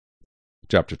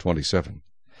chapter 27.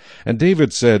 And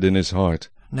David said in his heart,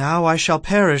 Now I shall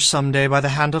perish some day by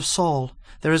the hand of Saul.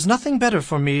 There is nothing better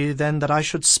for me than that I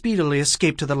should speedily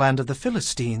escape to the land of the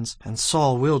Philistines, and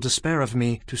Saul will despair of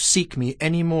me to seek me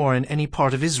any more in any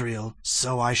part of Israel,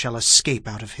 so I shall escape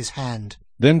out of his hand.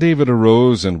 Then David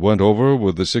arose and went over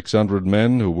with the 600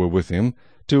 men who were with him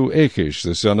to Achish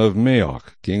the son of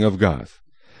Maoch, king of Gath.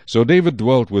 So David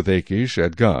dwelt with Achish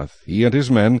at Gath, he and his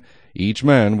men, each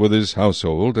man with his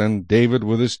household, and David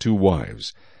with his 2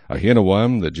 wives,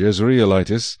 Ahinoam the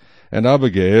Jezreelitess, and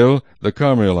Abigail the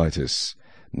Carmelitess,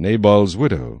 Nabal's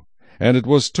widow. And it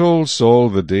was told Saul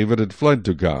that David had fled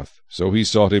to Gath, so he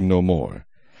sought him no more.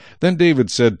 Then David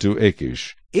said to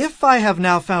Achish, If I have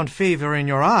now found favor in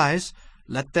your eyes,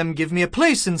 let them give me a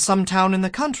place in some town in the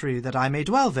country, that I may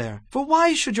dwell there. For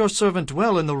why should your servant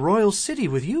dwell in the royal city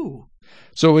with you?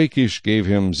 So Achish gave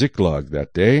him Ziklag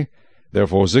that day.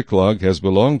 Therefore Ziklag has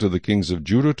belonged to the kings of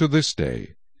Judah to this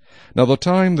day. Now the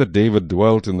time that David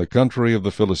dwelt in the country of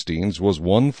the Philistines was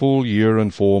 1 full year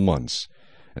and 4 months.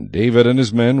 And David and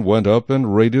his men went up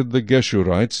and raided the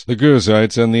Geshurites, the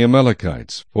Girzites, and the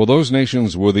Amalekites. For those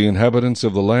nations were the inhabitants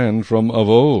of the land from of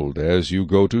old, as you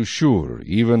go to Shur,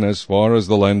 even as far as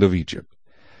the land of Egypt.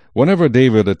 Whenever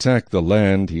David attacked the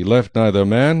land, he left neither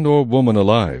man nor woman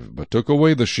alive, but took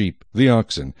away the sheep, the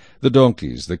oxen, the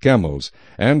donkeys, the camels,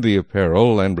 and the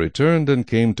apparel, and returned and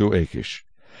came to Achish.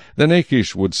 Then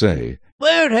Achish would say,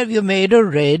 Where have you made a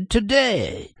raid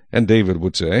today? And David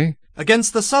would say,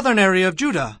 Against the southern area of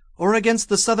Judah, or against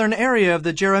the southern area of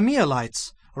the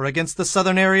Jerahmeelites, or against the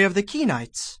southern area of the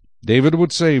Kenites. David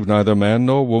would save neither man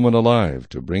nor woman alive,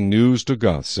 to bring news to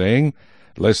Gath, saying,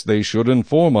 Lest they should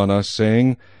inform on us,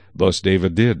 saying, Thus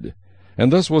David did.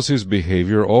 And thus was his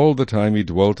behavior all the time he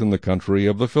dwelt in the country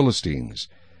of the Philistines.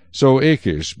 So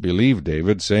Achish believed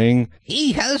David, saying,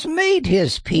 He has made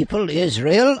his people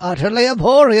Israel utterly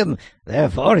abhor him,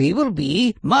 therefore he will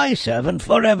be my servant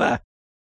forever.